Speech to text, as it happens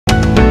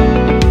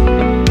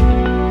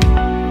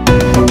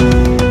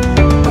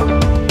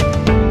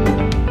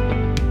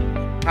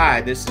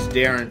Hi, this is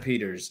Darren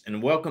Peters,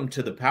 and welcome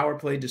to the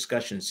PowerPlay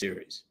Discussion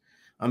Series.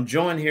 I'm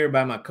joined here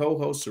by my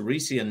co-host,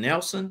 Sericia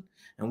Nelson,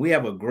 and we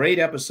have a great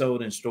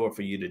episode in store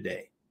for you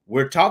today.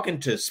 We're talking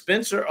to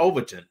Spencer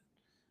Overton,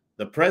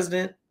 the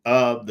president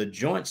of the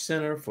Joint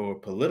Center for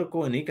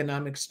Political and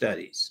Economic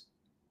Studies.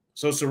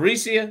 So,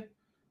 Sericia,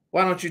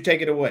 why don't you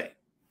take it away?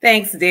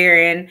 Thanks,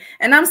 Darren.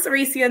 And I'm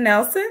Sericia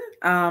Nelson.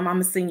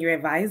 I'm a senior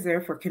advisor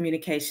for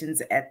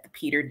communications at the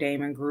Peter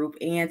Damon Group.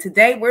 And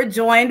today we're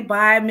joined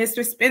by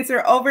Mr.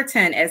 Spencer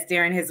Overton, as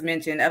Darren has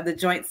mentioned, of the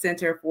Joint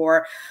Center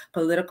for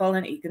Political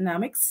and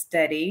Economic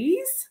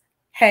Studies.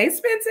 Hey,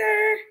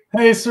 Spencer.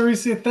 Hey,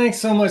 Sericia, thanks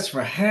so much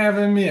for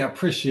having me. I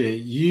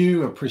appreciate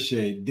you,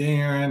 appreciate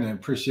Darren, and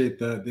appreciate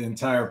the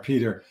entire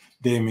Peter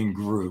Damon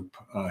Group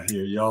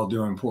here. Y'all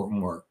do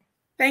important work.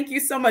 Thank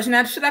you so much.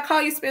 Now, should I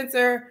call you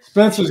Spencer?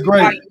 Spencer's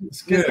great.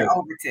 It's good. Mr.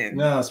 Overton.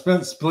 No,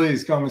 Spencer,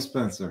 please call me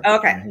Spencer.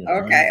 Okay.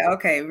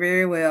 Okay.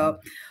 Very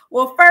well.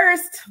 Well,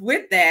 first,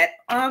 with that,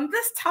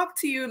 let's talk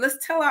to you.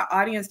 Let's tell our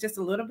audience just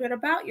a little bit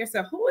about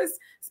yourself. Who is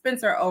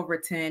Spencer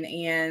Overton,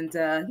 and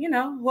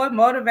what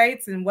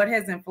motivates and what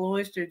has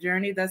influenced your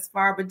journey thus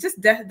far? But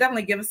just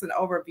definitely give us an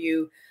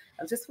overview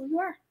of just who you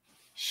are.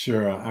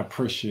 Sure, I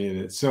appreciate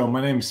it. So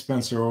my name is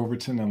Spencer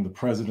Overton. I'm the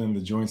president of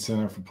the Joint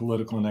Center for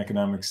Political and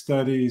Economic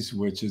Studies,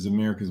 which is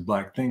America's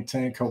Black think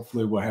tank.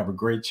 Hopefully we'll have a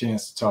great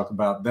chance to talk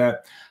about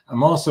that.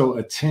 I'm also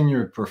a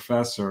tenured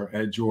professor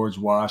at George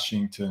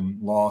Washington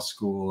Law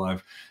School.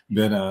 I've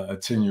been a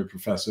tenured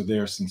professor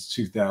there since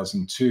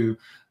 2002.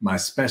 My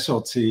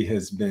specialty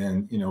has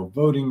been,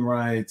 voting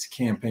rights,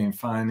 campaign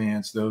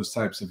finance, those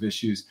types of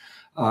issues.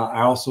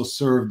 I also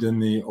served in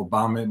the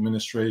Obama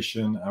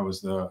administration. I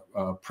was the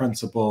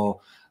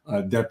principal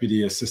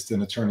deputy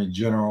assistant attorney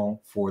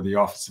general for the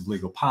Office of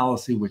Legal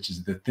Policy, which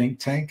is the think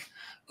tank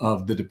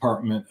of the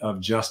Department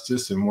of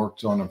Justice, and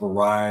worked on a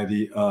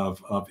variety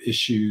of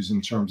issues in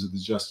terms of the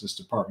Justice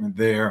Department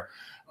there,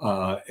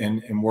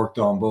 and worked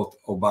on both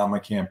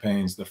Obama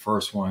campaigns. The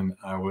first one,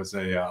 I was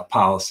a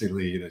policy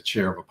lead, a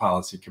chair of a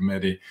policy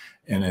committee,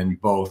 and in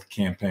both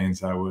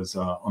campaigns, I was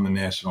on the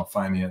National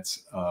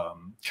Finance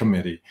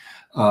Committee.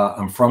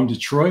 I'm from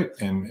Detroit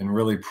and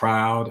really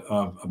proud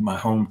of my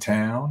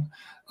hometown.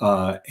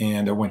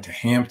 And I went to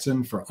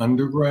Hampton for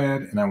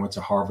undergrad, and I went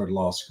to Harvard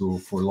Law School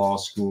for law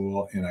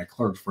school, and I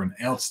clerked for an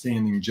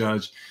outstanding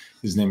judge.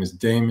 His name is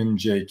Damon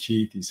J.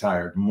 Keith. He's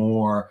hired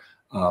more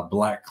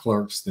Black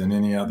clerks than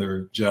any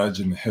other judge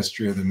in the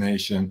history of the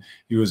nation.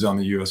 He was on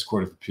the U.S.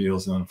 Court of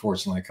Appeals, and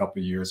unfortunately, a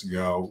couple of years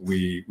ago,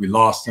 we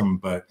lost him,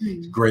 but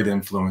great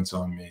influence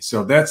on me.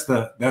 So that's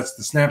the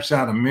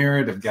snapshot of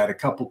Merit. I've got a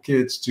couple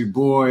kids, 2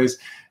 boys,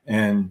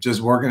 and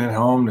just working at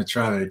home to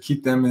try to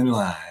keep them in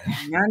line.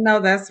 I know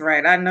that's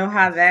right. I know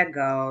how that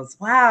goes.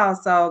 Wow.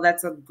 So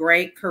that's a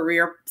great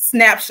career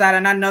snapshot.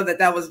 And I know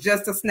that was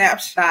just a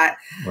snapshot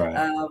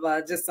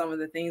of just some of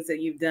the things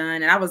that you've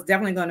done. And I was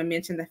definitely going to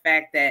mention the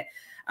fact that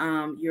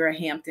you're a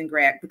Hampton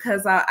grad,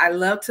 because I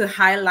love to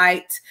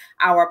highlight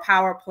our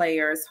power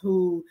players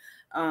who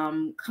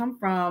come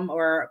from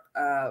or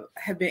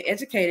have been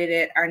educated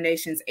at our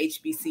nation's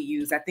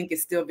HBCUs. I think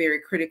it's still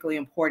very critically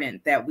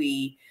important that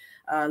we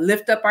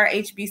lift up our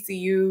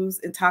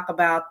HBCUs and talk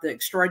about the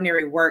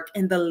extraordinary work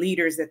and the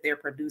leaders that they're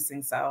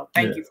producing. So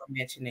thank you for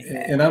mentioning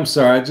that. And I'm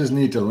sorry, I just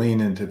need to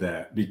lean into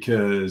that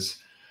because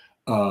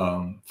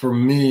for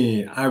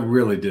me, I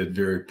really did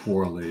very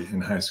poorly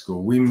in high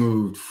school. We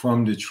moved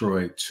from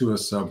Detroit to a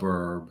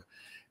suburb,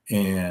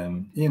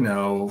 and,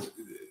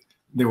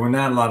 there were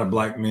not a lot of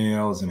Black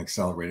males in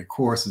accelerated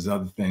courses,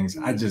 other things.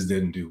 I just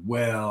didn't do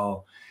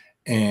well.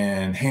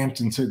 And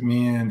Hampton took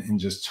me in and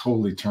just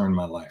totally turned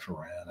my life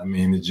around. I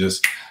mean, it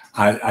just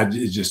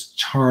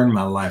turned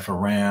my life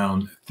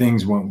around.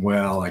 Things went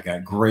well. I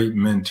got great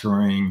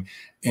mentoring,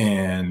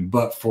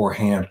 but for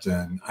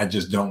Hampton, I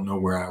just don't know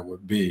where I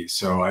would be.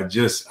 So I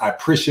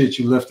appreciate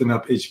you lifting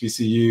up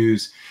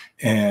HBCUs,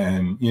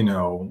 and,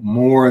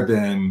 more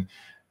than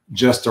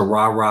just a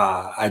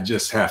rah-rah, I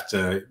just have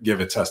to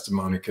give a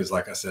testimony because,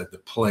 like I said, the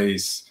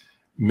place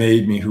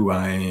made me who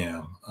I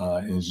am.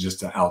 And it's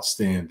just an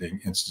outstanding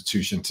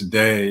institution.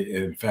 Today,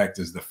 in fact,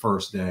 is the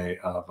first day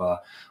of,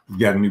 we've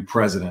got a new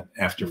president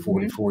after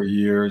 44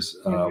 years.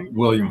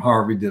 William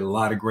Harvey did a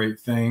lot of great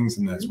things,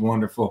 and that's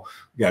wonderful.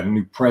 We got a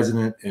new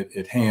president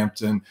at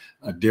Hampton,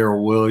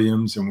 Darrell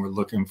Williams, and we're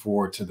looking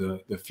forward to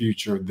the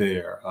future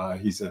there.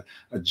 He's a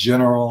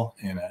general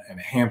and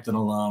a Hampton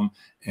alum,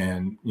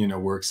 and,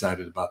 we're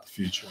excited about the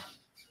future.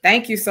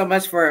 Thank you so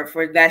much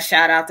for that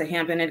shout out to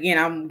Hampton. And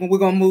again, we're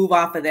going to move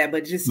off of that,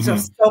 but just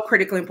so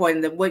critically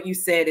important that what you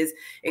said is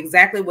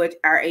exactly what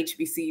our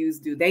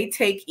HBCUs do. They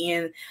take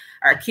in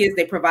our kids.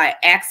 They provide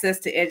access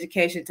to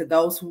education to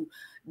those who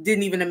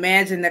didn't even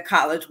imagine that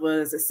college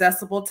was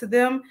accessible to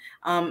them.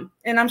 And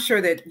I'm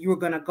sure that you were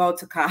going to go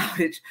to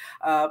college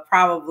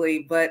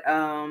probably, but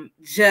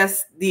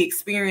just the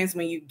experience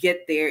when you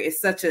get there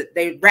is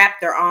they wrap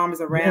their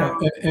arms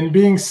around. Yeah, and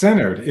being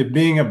centered, it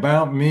being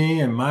about me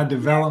and my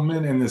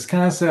development, and this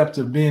concept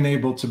of being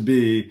able to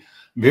be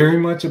very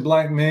much a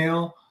Black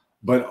male,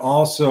 but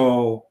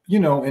also, you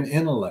know, an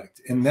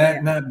intellect, and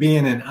that not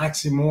being an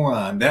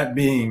oxymoron, that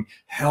being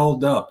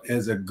held up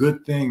as a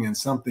good thing and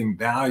something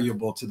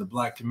valuable to the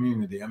Black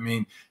community. I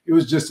mean, it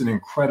was just an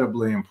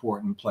incredibly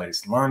important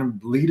place. Learning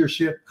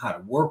leadership, how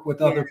to work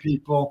with other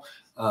people,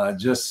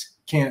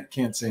 just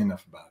can't say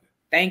enough about it.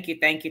 Thank you,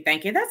 thank you,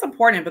 thank you. That's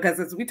important because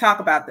as we talk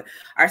about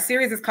our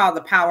series is called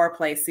the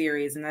PowerPlay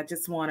Series, and I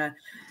just want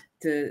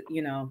to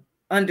you know,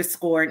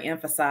 underscore and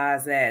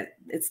emphasize that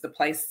it's the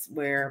place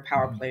where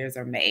power players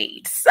are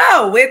made.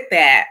 So with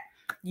that,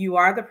 you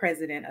are the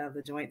president of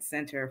the Joint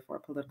Center for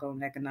Political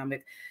and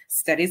Economic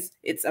Studies.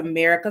 It's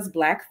America's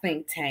Black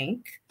think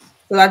tank.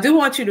 So I do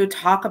want you to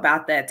talk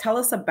about that. Tell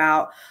us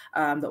about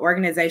the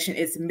organization,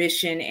 its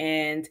mission,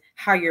 and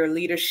how your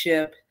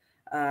leadership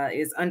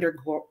is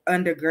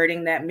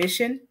undergirding that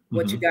mission,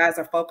 what you guys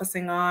are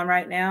focusing on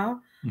right now,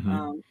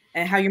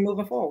 and how you're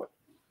moving forward.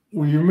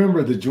 Well, you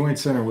remember the Joint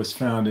Center was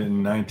founded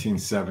in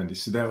 1970.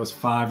 So that was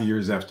 5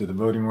 years after the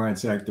Voting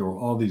Rights Act. There were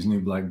all these new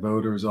Black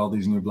voters, all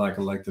these new Black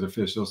elected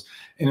officials.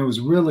 And it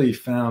was really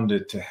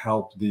founded to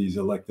help these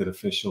elected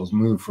officials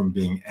move from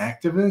being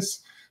activists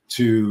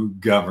to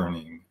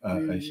governing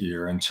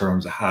here in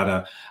terms of how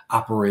to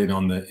operate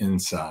on the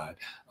inside.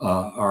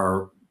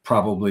 Our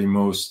probably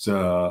most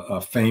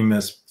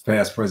famous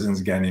past president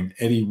is a guy named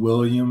Eddie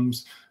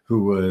Williams,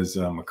 who was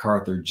a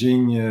MacArthur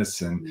genius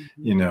and,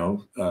 you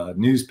know,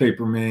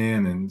 newspaper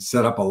man, and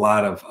set up a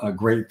lot of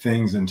great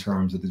things in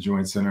terms of the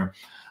Joint Center.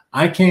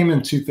 I came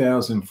in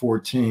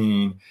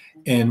 2014,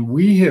 and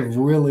we have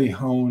really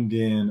honed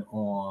in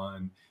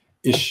on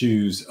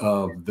issues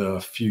of the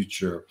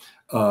future.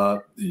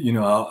 You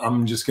know,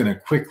 I'm just going to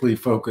quickly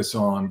focus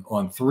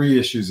on 3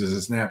 issues as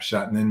a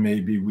snapshot, and then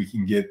maybe we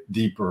can get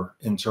deeper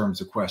in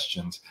terms of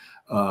questions.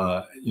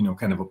 You know,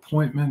 kind of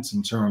appointments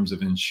in terms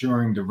of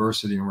ensuring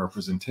diversity and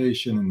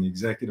representation in the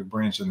executive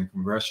branch and the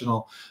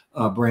congressional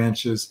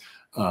branches,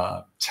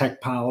 tech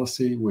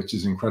policy, which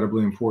is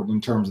incredibly important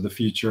in terms of the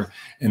future,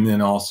 and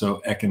then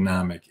also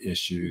economic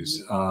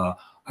issues.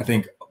 I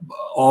think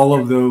all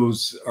of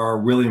those are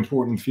really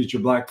important to future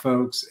Black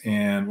folks.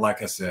 And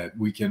like I said,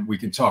 we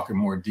can talk in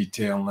more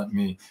detail.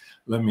 And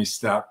let me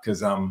stop,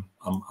 because I'm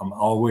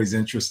always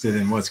interested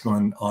in what's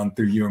going on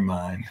through your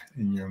mind.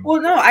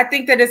 Well, no, I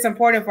think that it's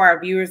important for our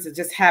viewers to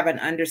just have an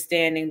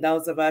understanding,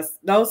 those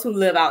who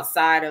live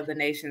outside of the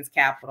nation's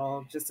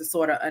capital, just to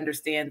sort of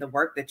understand the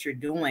work that you're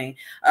doing.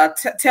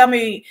 Tell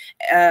me,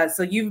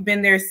 so you've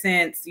been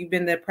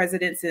the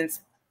president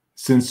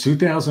since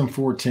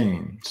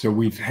 2014. So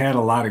we've had a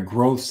lot of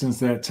growth since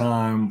that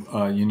time.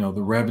 You know,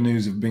 the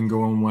revenues have been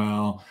going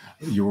well.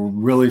 You're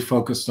really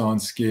focused on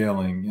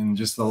scaling. In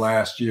just the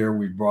last year,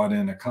 we brought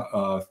in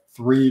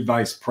 3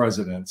 vice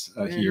presidents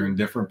here in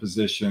different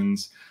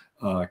positions.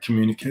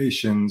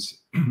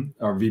 Communications,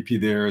 our VP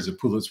there is a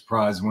Pulitzer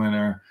Prize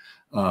winner.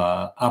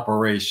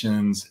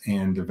 Operations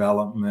and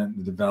development.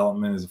 The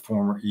development is a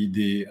former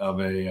ED of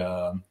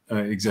a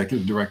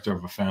executive director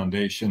of a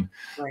foundation.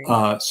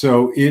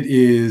 So it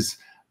is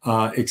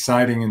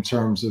exciting in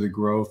terms of the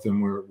growth,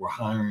 and we're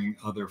hiring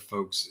other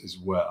folks as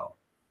well.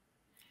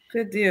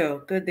 Good deal.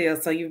 Good deal.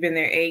 So you've been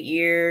there 8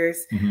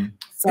 years.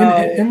 So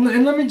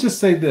and let me just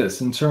say this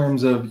in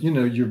terms of, you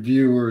know, your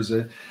viewers.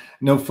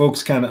 No,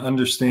 folks kind of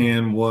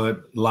understand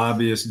what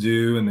lobbyists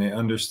do, and they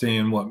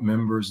understand what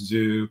members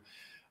do.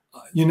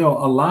 You know,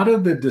 a lot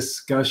of the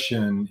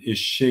discussion is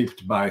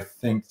shaped by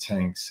think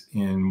tanks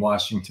in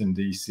Washington,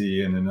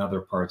 D.C. and in other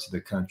parts of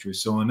the country.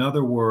 So in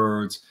other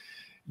words,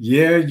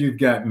 yeah, you've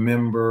got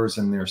members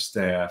and their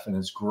staff, and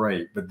it's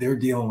great, but they're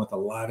dealing with a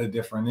lot of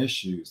different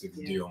issues. They're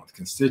dealing with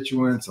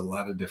constituents, a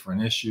lot of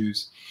different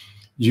issues.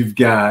 You've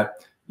got,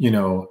 you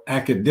know,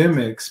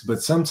 academics,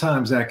 but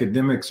sometimes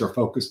academics are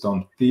focused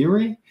on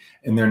theory,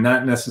 and they're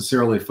not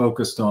necessarily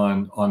focused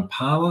on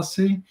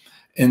policy.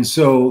 And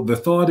so the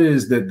thought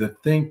is that the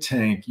think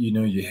tank, you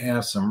know, you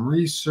have some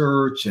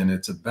research, and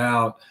it's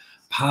about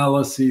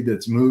policy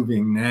that's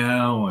moving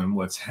now and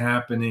what's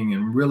happening,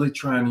 and really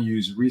trying to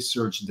use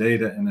research,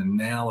 data, and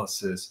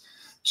analysis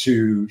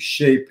to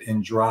shape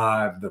and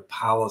drive the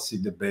policy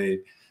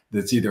debate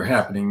that's either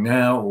happening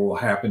now or will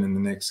happen in the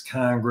next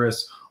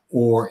Congress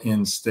or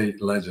in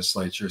state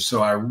legislature.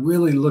 So I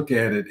really look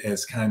at it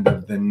as kind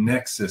of the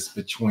nexus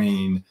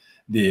between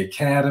the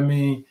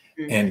academy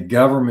and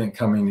government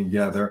coming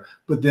together.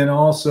 But then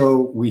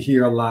also we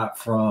hear a lot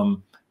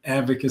from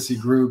advocacy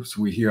groups.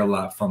 We hear a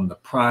lot from the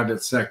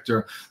private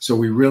sector. So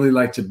we really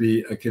like to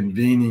be a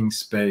convening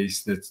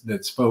space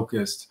that's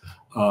focused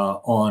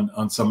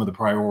on some of the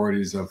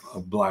priorities of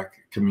Black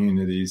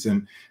communities.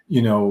 And,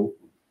 you know,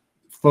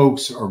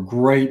 folks are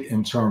great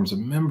in terms of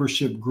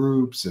membership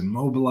groups and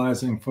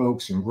mobilizing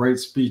folks, and great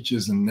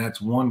speeches, and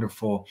that's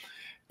wonderful.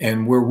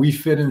 And where we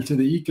fit into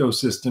the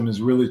ecosystem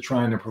is really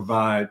trying to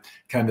provide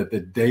kind of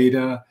the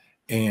data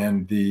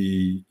and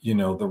the, you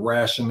know, the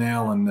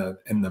rationale and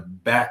the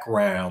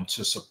background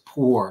to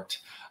support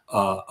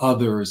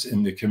others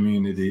in the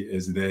community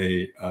as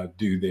they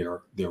do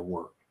their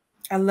work.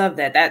 I love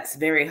that. That's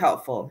very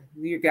helpful.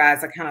 You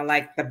guys are kind of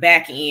like the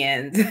back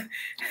end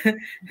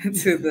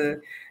to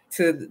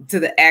to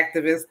the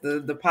activists,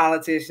 the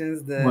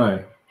politicians,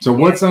 right. So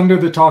what's under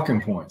the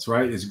talking points,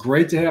 right? It's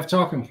great to have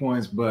talking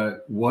points,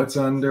 but what's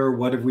under,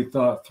 what have we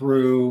thought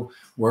through,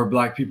 where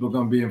Black people are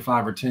going to be in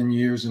 5 or 10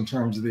 years in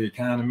terms of the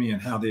economy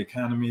and how the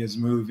economy is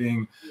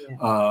moving.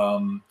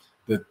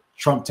 The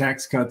Trump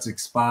tax cuts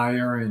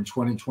expire in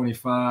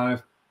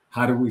 2025.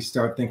 How do we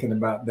start thinking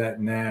about that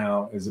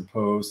now as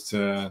opposed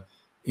to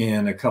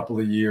in a couple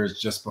of years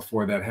just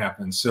before that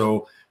happens?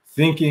 So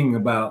thinking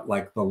about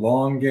like the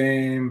long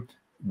game,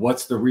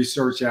 what's the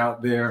research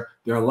out there?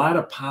 There are a lot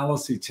of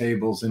policy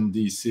tables in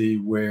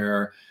DC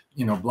where,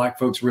 you know, Black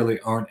folks really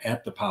aren't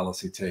at the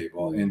policy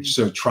table. And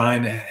so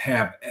trying to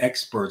have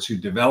experts who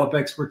develop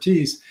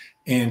expertise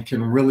and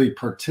can really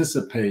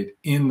participate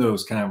in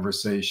those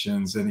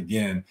conversations. And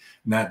again,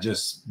 not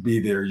just be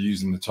there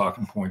using the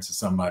talking points of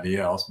somebody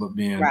else, but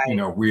being, you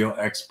know, real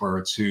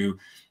experts who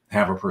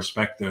have a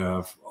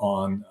perspective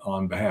on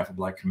behalf of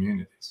Black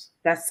communities.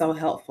 That's so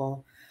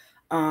helpful.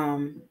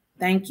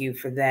 Thank you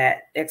for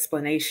that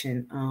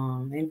explanation.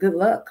 And good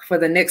luck for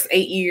the next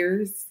 8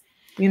 years,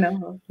 you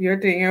know, your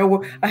tenure,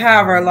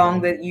 however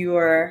long that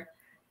you're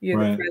the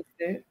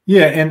president.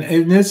 Yeah, and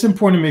it's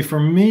important to me.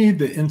 For me,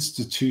 the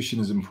institution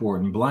is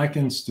important. Black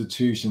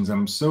institutions.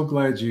 I'm so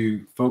glad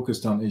you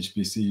focused on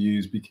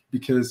HBCUs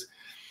because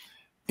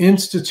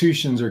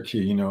institutions are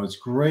key. You know, it's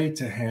great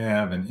to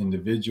have an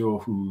individual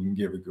who can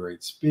give a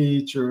great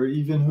speech or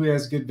even who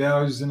has good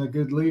values and a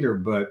good leader,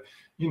 but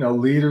you know,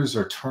 leaders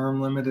are term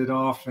limited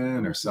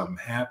often, or something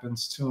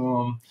happens to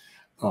them.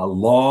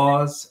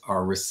 Laws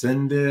are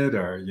rescinded,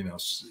 or you know,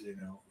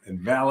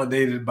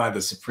 invalidated by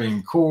the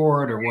Supreme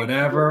Court or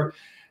whatever.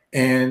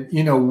 And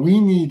you know, we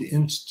need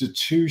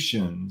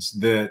institutions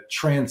that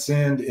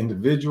transcend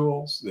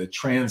individuals, that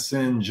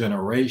transcend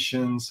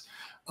generations.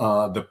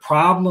 The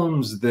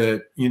problems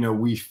that you know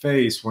we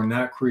face were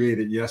not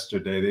created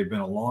yesterday; they've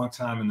been a long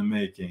time in the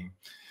making.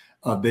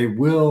 They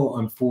will,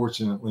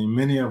 unfortunately,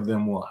 many of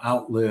them will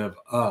outlive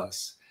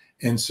us.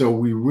 And so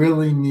we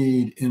really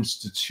need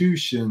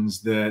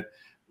institutions that,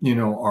 you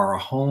know, are a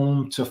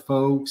home to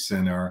folks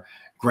and are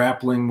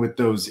grappling with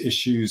those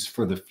issues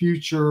for the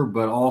future,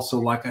 but also,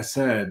 like I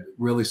said,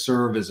 really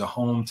serve as a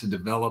home to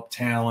develop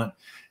talent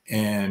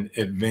and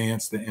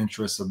advance the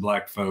interests of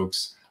Black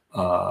folks,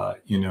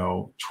 you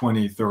know,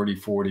 20, 30,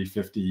 40,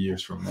 50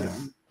 years from now.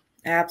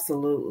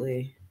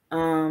 Absolutely.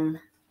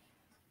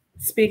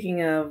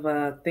 Speaking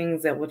of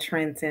things that will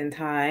transcend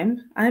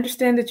time, I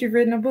understand that you've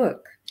written a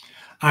book.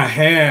 I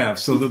have.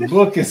 So the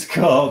book is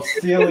called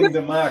Stealing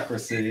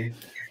Democracy,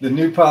 The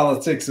New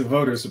Politics of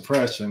Voter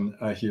Suppression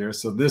here.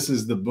 So this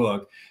is the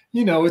book.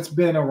 You know, it's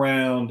been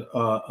around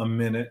a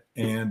minute,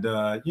 and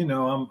you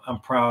know,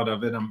 I'm proud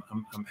of it. I'm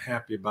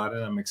happy about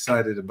it. I'm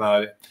excited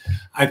about it.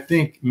 I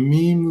think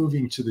me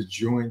moving to the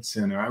Joint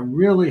Center, I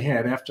really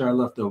had, after I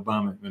left the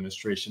Obama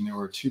administration, there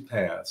were two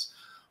paths.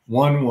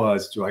 One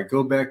was, do I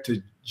go back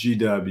to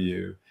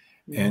GW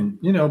and,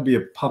 you know, be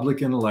a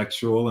public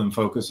intellectual and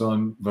focus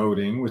on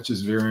voting, which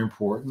is very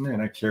important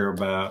and I care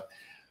about,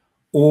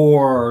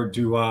 or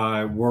do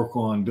I work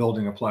on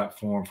building a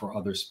platform for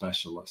other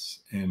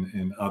specialists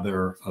and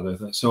other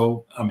things?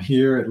 So I'm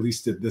here, at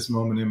least at this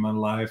moment in my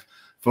life,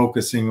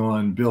 focusing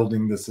on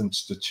building this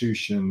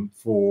institution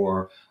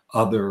for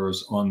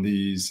others on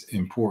these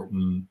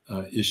important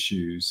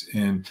issues.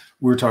 And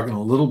we were talking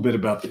a little bit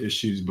about the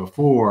issues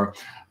before.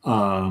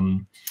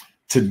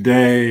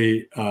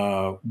 Today,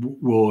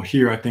 we'll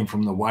hear, I think,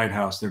 from the White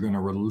House, they're going to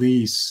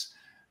release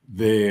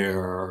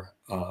their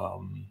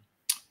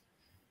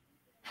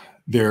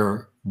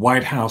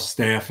White House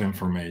staff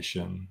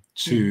information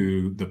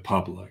to the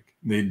public.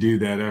 They do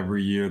that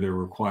every year. They're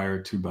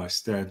required to by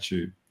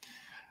statute.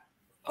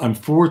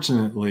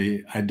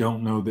 Unfortunately, I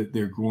don't know that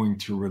they're going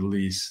to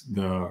release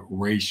the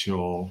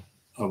racial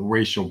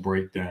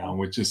breakdown,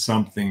 which is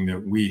something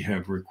that we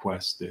have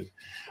requested.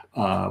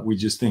 We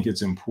just think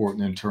it's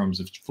important in terms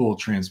of full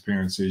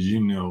transparency. As you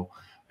know,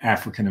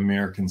 African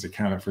Americans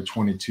accounted for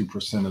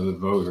 22% of the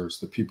voters,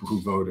 the people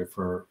who voted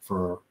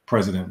for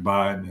President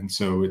Biden. And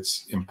so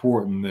it's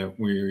important that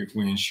we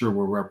ensure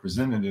we're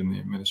represented in the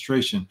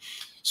administration.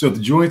 So at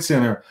the Joint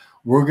Center,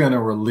 we're going to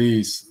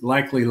release,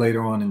 likely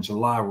later on in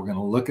July, we're going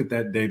to look at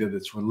that data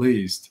that's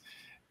released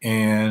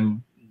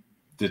and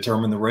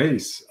determine the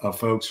race of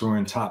folks who are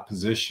in top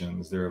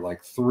positions. There are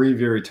like 3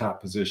 very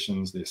top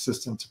positions: the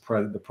assistant to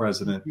the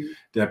president,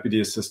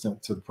 deputy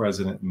assistant to the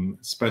president, and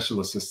special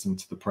assistant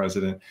to the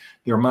president.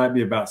 There might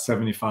be about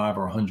 75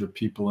 or 100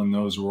 people in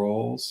those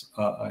roles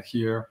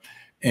here.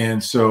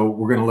 And so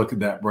we're going to look at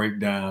that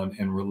breakdown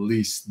and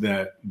release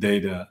that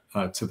data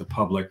to the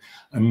public.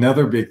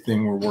 Another big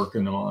thing we're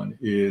working on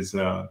is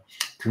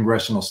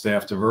congressional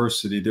staff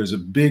diversity. There's a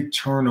big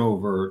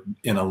turnover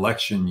in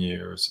election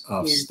years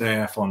of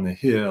staff on the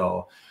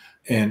Hill.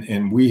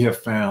 And we have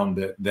found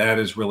that that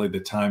is really the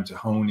time to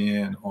hone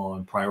in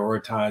on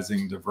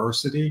prioritizing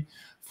diversity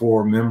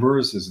for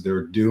members as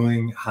they're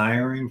doing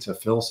hiring to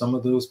fill some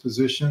of those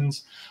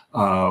positions.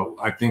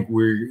 I think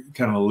we're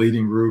kind of a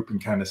leading group in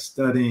kind of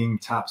studying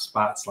top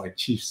spots like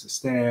chiefs of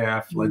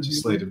staff,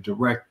 legislative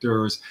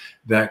directors,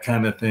 that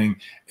kind of thing.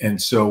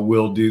 And so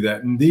we'll do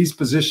that. And these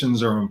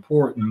positions are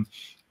important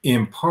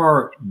in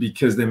part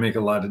because they make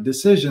a lot of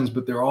decisions,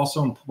 but they're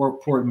also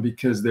important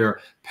because they're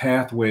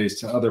pathways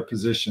to other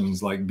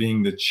positions, like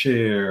being the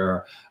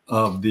chair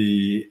of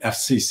the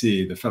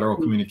FCC, the Federal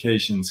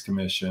Communications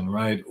Commission,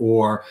 right?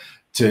 Or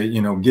to,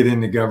 you know, get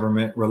into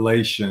government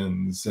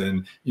relations,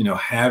 and, you know,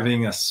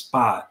 having a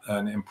spot,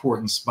 an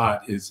important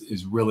spot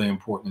is really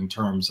important in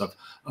terms of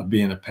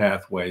being a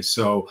pathway.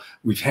 So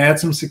we've had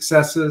some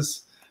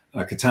successes.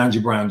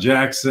 Ketanji Brown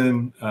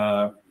Jackson,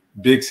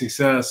 big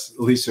success.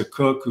 Lisa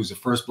Cook, who's the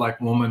first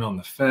Black woman on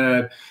the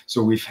Fed.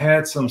 So we've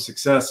had some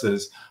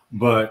successes,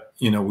 but,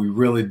 you know, we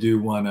really do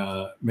want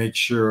to make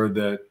sure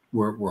that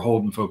we're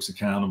holding folks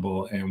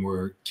accountable, and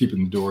we're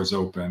keeping the doors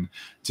open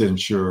to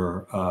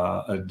ensure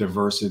a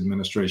diverse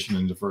administration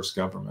and diverse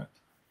government.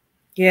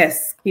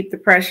 Yes, keep the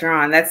pressure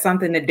on. That's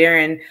something that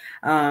Darren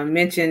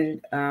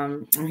mentioned.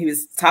 He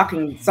was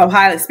speaking so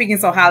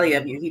highly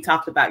of you. He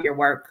talked about your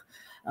work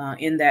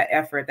in that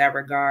effort, that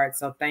regard.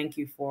 So thank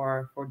you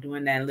for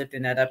doing that and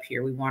lifting that up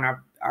here. We want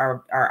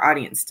our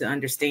audience to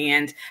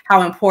understand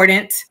how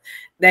important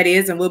that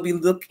is, and we'll be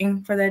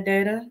looking for that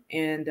data,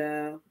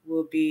 and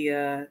we'll be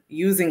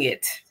using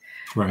it,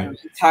 right?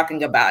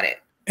 Talking about it.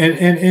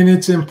 And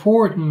it's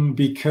important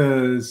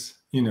because,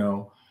 you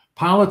know,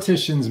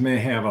 politicians may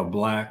have a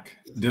Black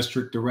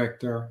district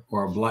director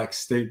or a Black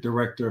state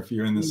director if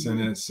you're in the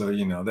Senate. So,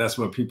 you know, that's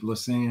what people are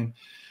saying.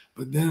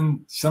 But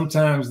then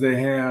sometimes they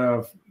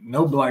have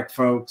no Black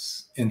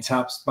folks in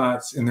top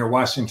spots in their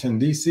Washington,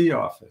 D.C.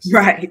 office.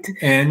 Right.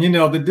 And, you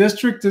know, the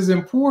district is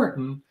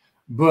important,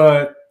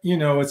 but, you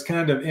know, it's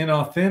kind of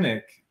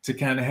inauthentic to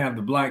kind of have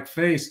the Black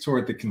face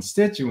toward the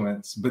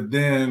constituents, but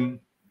then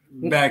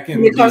back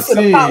in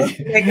D.C.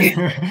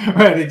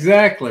 Right,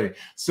 exactly.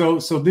 So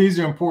these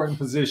are important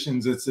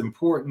positions. It's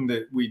important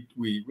that we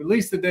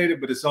release the data,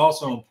 but it's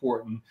also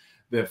important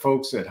that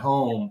folks at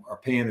home are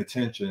paying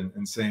attention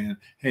and saying,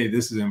 hey,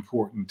 this is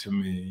important to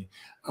me.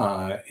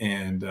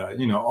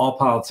 You know, all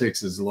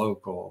politics is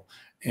local.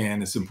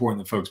 And it's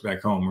important that folks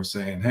back home are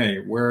saying, hey,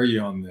 where are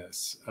you on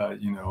this?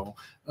 You know,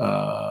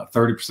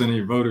 30% of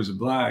your voters are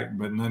Black,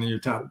 but none of your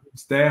top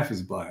staff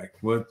is Black.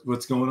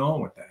 What's going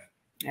on with that?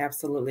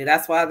 Absolutely.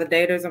 That's why the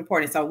data is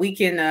important. So we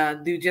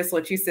can do just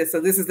what you said. So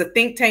this is the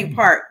think tank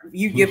part.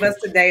 You give us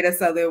the data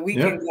so that we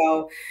can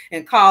go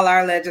and call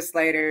our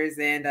legislators,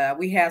 and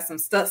we have some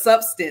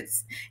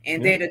substance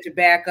and data to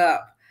back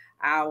up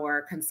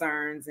our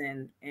concerns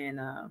and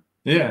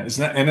yeah, it's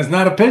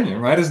not opinion,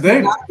 right? It's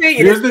data.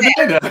 Here's the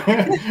data,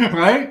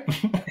 right?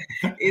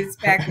 It's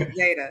packaged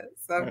data.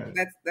 So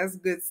that's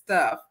good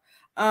stuff.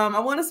 I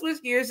want to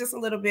switch gears just a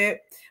little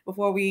bit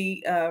before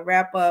we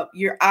wrap up.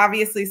 You're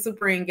obviously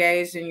super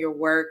engaged in your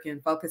work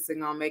and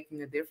focusing on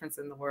making a difference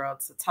in the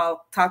world. So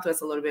talk to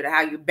us a little bit of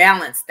how you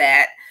balance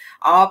that.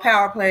 All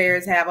power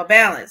players have a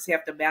balance. You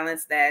have to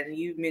balance that. And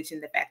you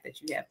mentioned the fact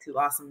that you have 2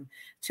 awesome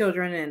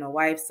children and a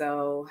wife.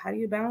 So how do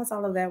you balance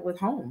all of that with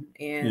home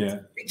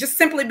and just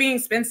simply being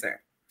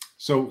Spencer?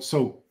 So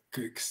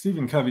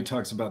Stephen Covey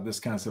talks about this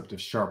concept of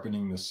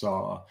sharpening the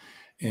saw.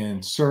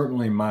 And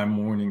certainly my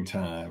morning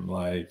time,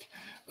 like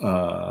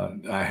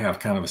I have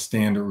kind of a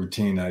standard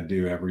routine I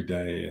do every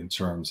day in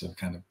terms of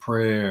kind of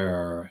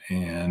prayer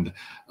and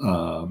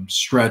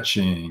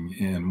stretching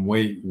and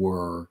weight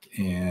work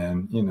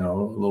and, you know,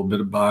 a little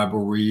bit of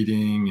Bible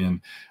reading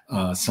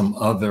and some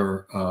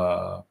other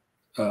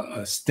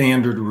a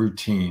standard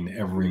routine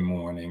every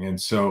morning. And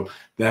so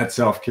that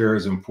self-care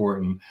is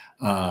important.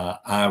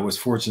 I was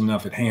fortunate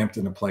enough at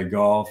Hampton to play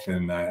golf,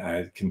 and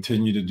I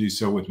continue to do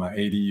so with my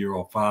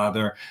 80-year-old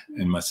father,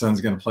 and my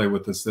son's going to play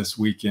with us this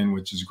weekend,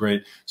 which is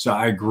great. So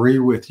I agree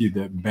with you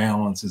that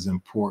balance is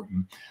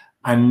important.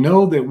 I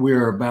know that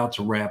we're about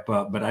to wrap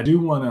up, but I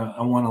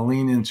want to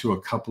lean into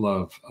a couple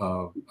of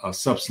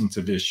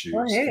substantive issues,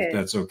 if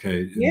that's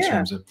okay. In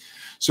terms of,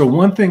 so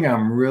one thing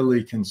I'm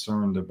really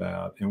concerned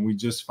about, and we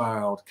just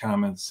filed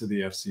comments to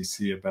the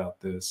FCC about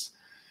this,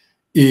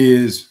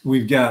 is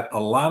we've got a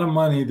lot of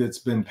money that's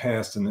been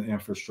passed in the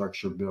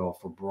infrastructure bill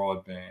for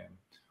broadband.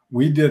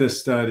 We did a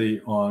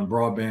study on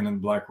broadband in the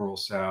Black rural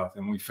South,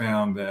 and we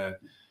found that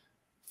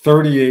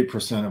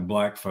 38% of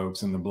Black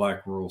folks in the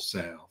Black rural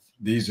South,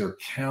 these are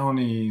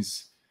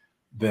counties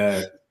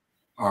that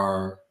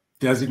are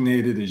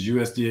designated as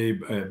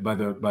USDA by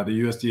the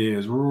USDA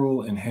as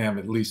rural and have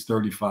at least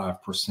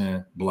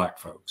 35% Black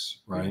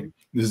folks, right?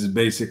 Mm-hmm. This is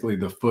basically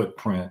the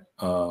footprint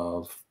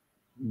of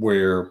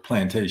where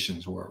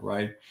plantations were,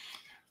 right?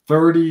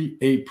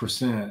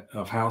 38%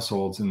 of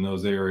households in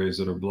those areas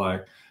that are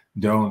Black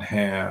don't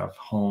have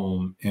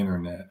home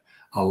internet.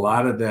 A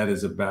lot of that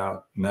is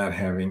about not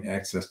having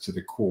access to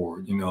the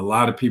core. You know, a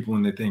lot of people,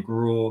 when they think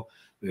rural,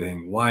 they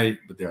think white,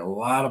 but there are a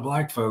lot of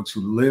Black folks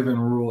who live in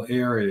rural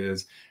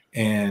areas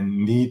and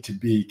need to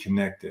be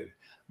connected.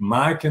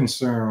 My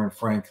concern,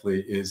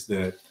 frankly, is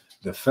that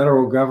the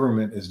federal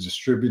government is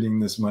distributing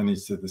this money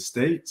to the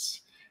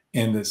states,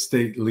 and the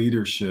state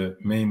leadership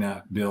may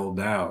not build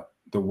out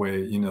the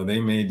way, you know, they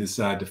may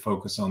decide to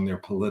focus on their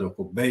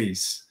political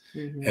base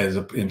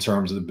in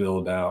terms of the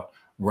build out,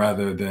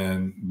 rather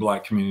than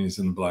Black communities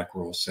in the Black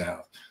rural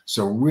South.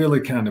 So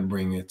really kind of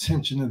bringing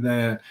attention to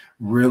that,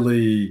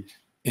 really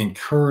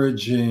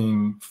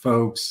encouraging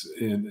folks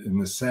in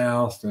the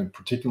South, and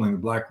particularly in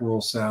the Black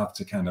rural South,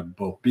 to kind of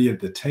both be at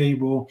the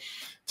table,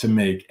 to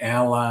make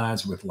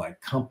allies with like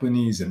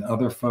companies and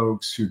other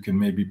folks who can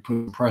maybe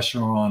put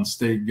pressure on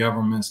state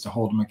governments to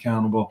hold them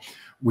accountable.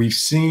 We've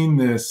seen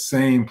this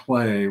same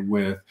play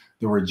with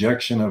the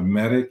rejection of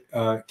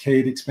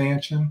Medicaid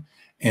expansion.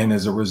 And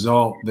as a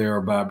result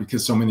thereby,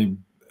 because so many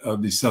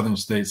of these Southern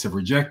states have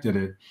rejected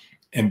it,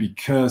 and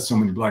because so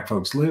many Black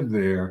folks live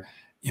there,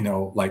 you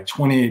know, like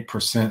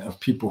 28% of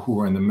people who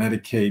are in the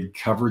Medicaid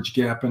coverage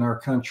gap in our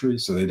country,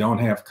 so they don't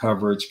have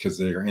coverage because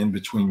they are in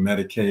between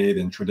Medicaid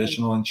and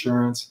traditional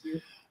insurance.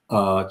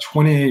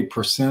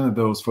 28% of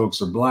those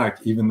folks are Black,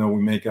 even though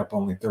we make up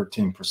only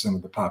 13%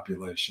 of the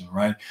population,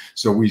 right?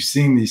 So we've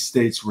seen these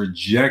states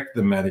reject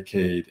the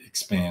Medicaid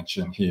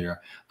expansion here.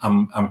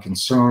 I'm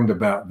concerned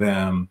about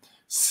them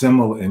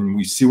similar, and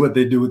we see what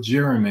they do with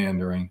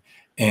gerrymandering.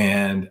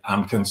 And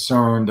I'm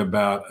concerned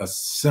about a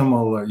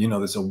similar, you know,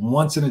 there's a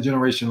once in a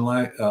generation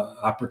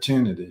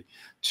opportunity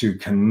to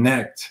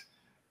connect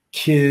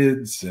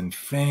kids and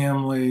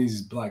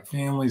families, Black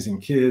families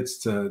and kids,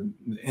 to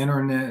the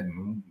internet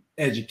and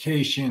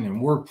education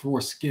and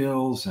workforce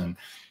skills and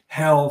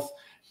health.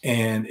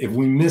 And if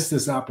we miss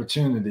this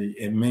opportunity,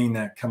 it may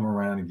not come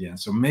around again.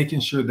 So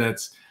making sure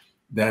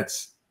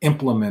that's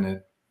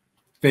implemented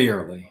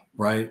fairly,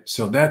 right?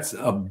 So that's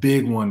a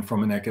big one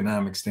from an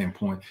economic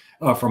standpoint,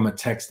 from a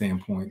tech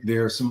standpoint.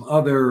 There are some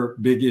other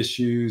big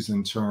issues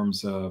in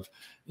terms of,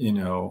 you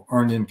know,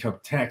 earned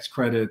income tax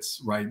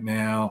credits right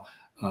now.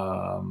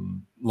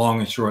 Long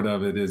and short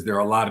of it is there are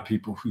a lot of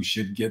people who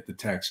should get the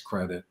tax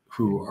credit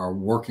who are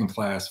working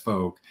class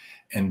folk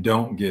and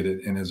don't get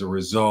it. And as a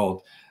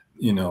result,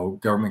 you know,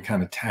 government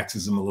kind of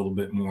taxes them a little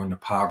bit more into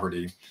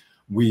poverty.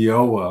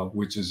 WIOA,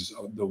 which is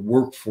the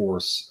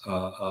workforce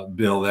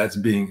bill, that's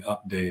being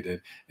updated,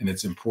 and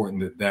it's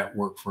important that that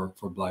work for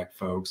Black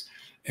folks.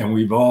 And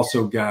we've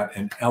also got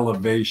an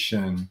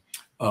elevation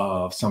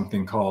of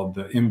something called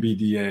the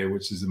MBDA,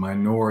 which is a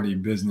Minority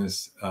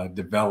Business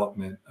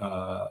Development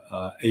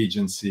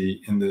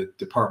Agency in the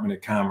Department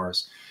of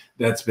Commerce.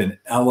 That's been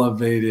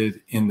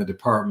elevated in the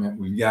department.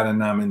 We've got a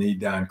nominee,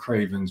 Don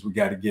Cravens. We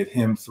got to get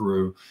him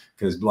through,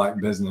 because Black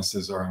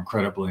businesses are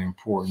incredibly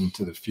important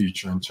to the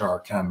future and to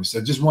our economy. So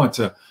I just want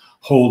to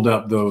hold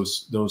up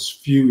those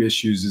few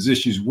issues as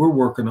issues we're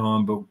working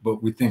on,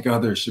 but we think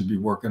others should be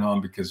working on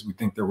because we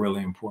think they're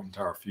really important to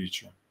our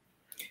future.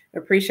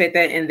 Appreciate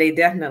that, and they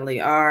definitely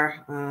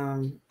are.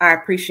 I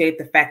appreciate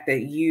the fact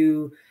that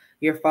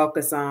your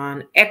focus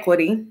on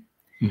equity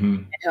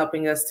and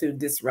helping us to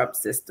disrupt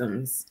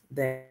systems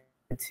that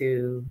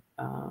to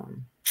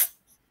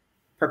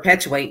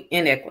perpetuate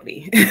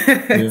inequity.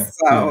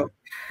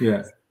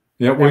 Yeah.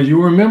 Well,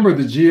 you remember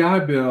the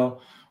GI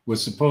Bill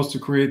was supposed to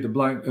create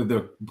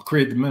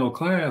the middle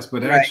class,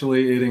 but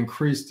actually it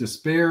increased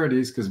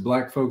disparities because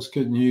Black folks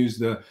couldn't use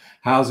the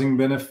housing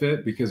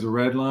benefit because of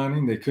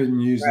redlining. They couldn't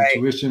use the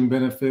tuition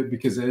benefit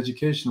because of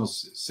educational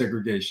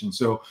segregation.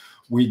 So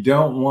we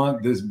don't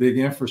want this big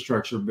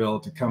infrastructure bill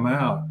to come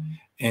out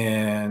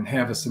and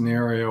have a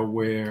scenario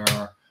where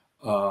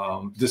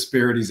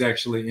disparities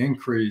actually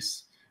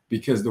increase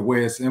because the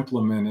way it's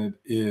implemented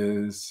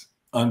is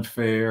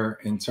unfair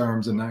in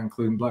terms of not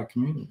including Black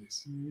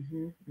communities.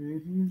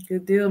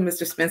 Good deal,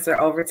 Mr. Spencer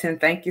Overton.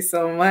 Thank you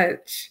so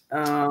much.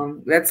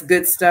 That's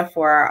good stuff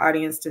for our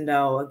audience to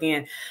know.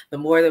 Again, the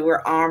more that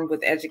we're armed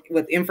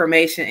with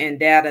information and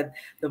data,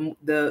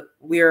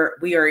 we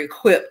are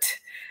equipped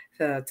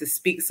to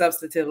speak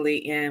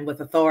substantively and with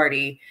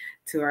authority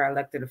to our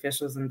elected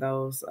officials and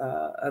those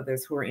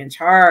others who are in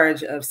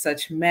charge of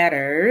such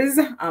matters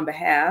on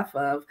behalf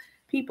of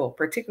people,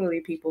 particularly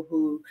people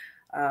who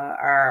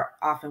are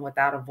often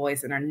without a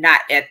voice and are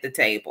not at the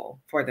table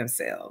for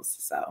themselves.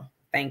 So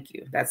thank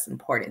you. That's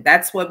important.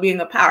 That's what being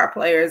a power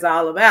player is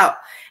all about.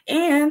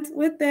 And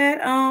with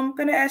that, I'm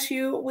going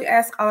to we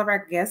ask all of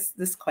our guests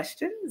this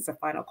question. It's a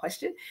final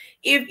question.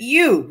 If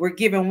you were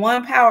given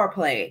one power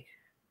play,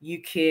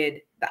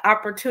 the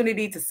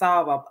opportunity to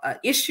solve an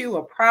issue,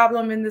 a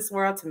problem in this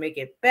world, to make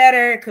it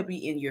better. It could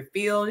be in your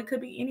field. It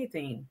could be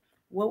anything.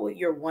 What would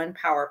your one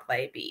power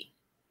play be?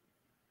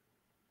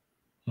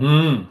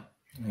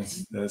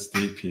 That's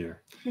deep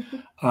here.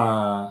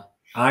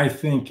 I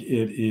think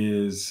it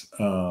is,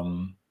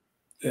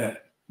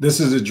 this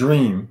is a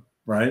dream,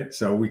 right?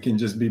 So we can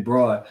just be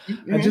broad.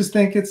 I just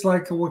think it's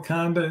like a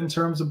Wakanda in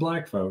terms of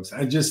Black folks.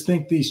 I just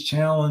think these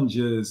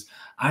challenges,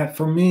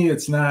 for me,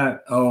 it's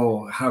not,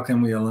 oh, how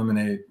can we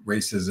eliminate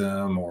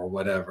racism or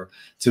whatever?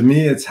 To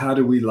me, it's how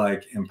do we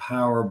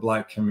empower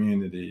Black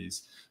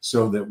communities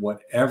so that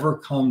whatever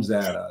comes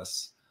at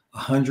us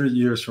 100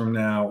 years from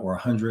now or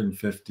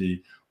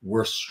 150,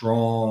 we're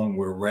strong,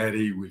 we're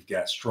ready, we've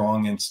got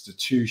strong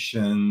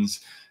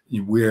institutions,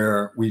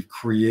 where we've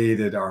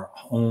created our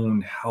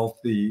own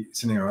healthy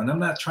scenario. And I'm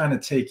not trying to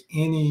take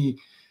any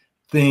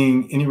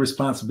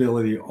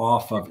responsibility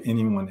off of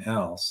anyone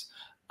else.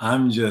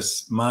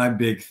 My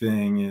big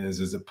thing is,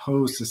 as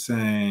opposed to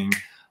saying,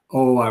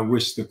 oh, I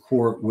wish the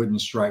court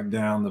wouldn't strike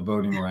down the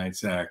Voting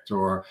Rights Act,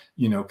 or,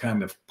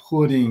 kind of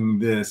putting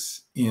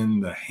this in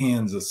the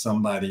hands of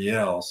somebody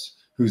else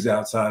who's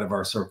outside of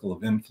our circle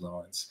of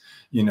influence.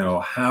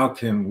 How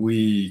can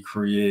we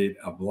create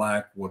a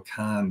Black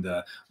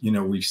Wakanda?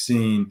 We've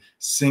seen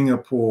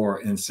Singapore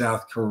and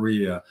South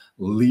Korea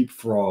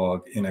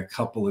leapfrog in a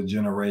couple of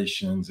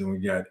generations, and we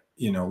got,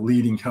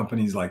 leading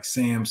companies like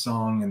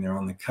Samsung, and they're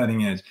on the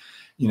cutting edge.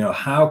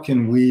 How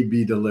can we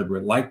be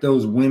deliberate, like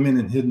those women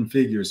and Hidden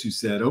Figures who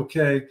said,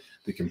 okay,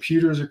 the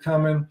computers are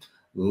coming,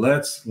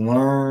 let's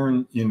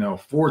learn,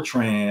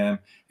 Fortran,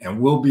 and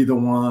we'll be the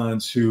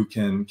ones who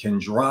can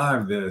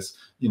drive this.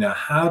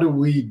 How do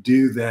we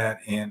do that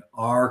in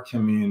our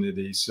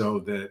community so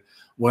that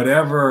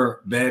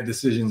whatever bad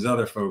decisions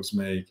other folks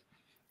make,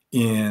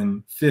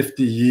 in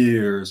 50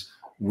 years,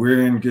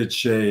 we're in good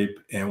shape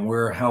and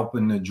we're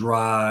helping to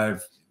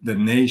drive the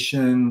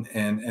nation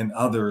and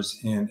others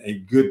in a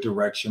good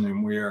direction,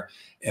 and we're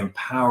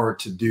empowered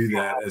to do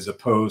that, as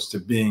opposed to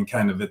being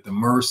kind of at the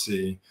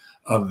mercy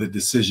of the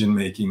decision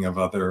making of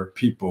other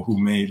people who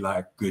may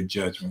lack good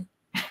judgment.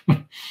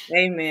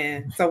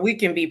 Amen. So we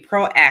can be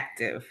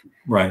proactive,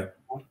 right,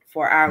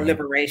 for our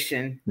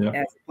liberation,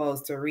 as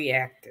opposed to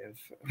reactive.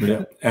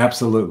 Yeah,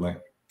 absolutely.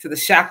 To the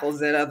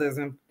shackles that others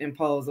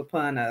impose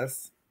upon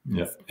us.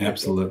 Yeah,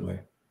 absolutely.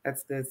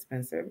 That's good,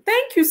 Spencer.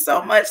 Thank you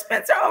so much,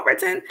 Spencer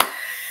Overton.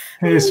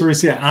 Hey,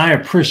 Sericia, I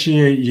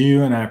appreciate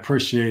you, and I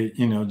appreciate,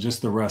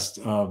 just the rest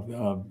of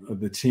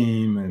the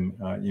team, and,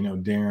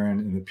 Darren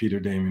and the Peter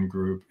Damon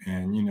group.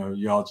 And,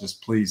 y'all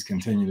just please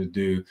continue to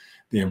do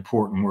the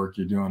important work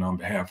you're doing on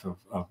behalf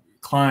of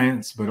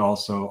clients, but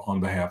also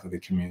on behalf of the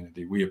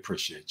community. We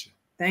appreciate you.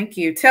 Thank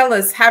you. Tell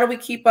us, how do we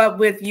keep up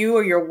with you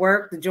or your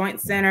work, the Joint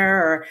Center,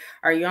 or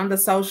are you on the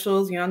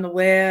socials, you on the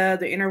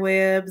web, the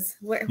interwebs?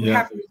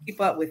 How can we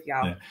keep up with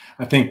y'all? Yeah.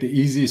 I think the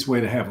easiest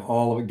way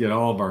to get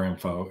all of our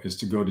info is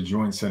to go to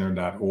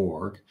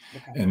jointcenter.org.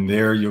 Okay. And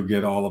there you'll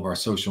get all of our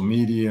social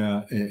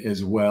media,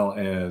 as well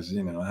as,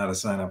 how to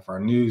sign up for our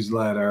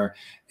newsletter,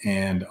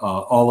 and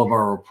all of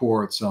our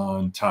reports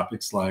on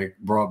topics like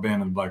broadband in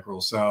the Black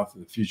Rural South,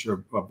 the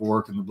future of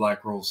work in the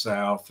Black Rural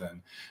South,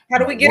 and how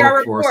do we get our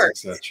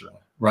reports, etc.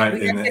 Right. We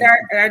get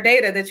our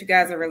data that you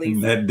guys are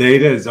releasing. That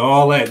data is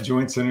all at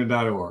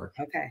jointcenter.org.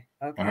 Okay.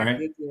 All right.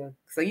 Good deal.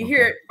 So you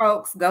hear it,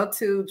 folks. Go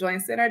to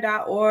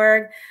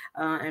jointcenter.org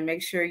and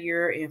make sure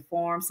you're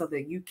informed so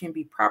that you can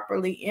be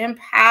properly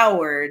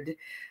empowered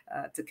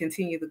to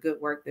continue the good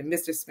work that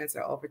Mr.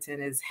 Spencer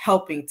Overton is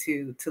helping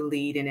to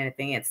lead and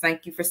advance.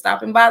 Thank you for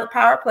stopping by the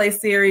PowerPlay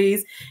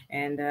series,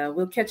 and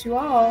we'll catch you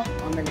all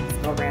on the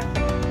next go round.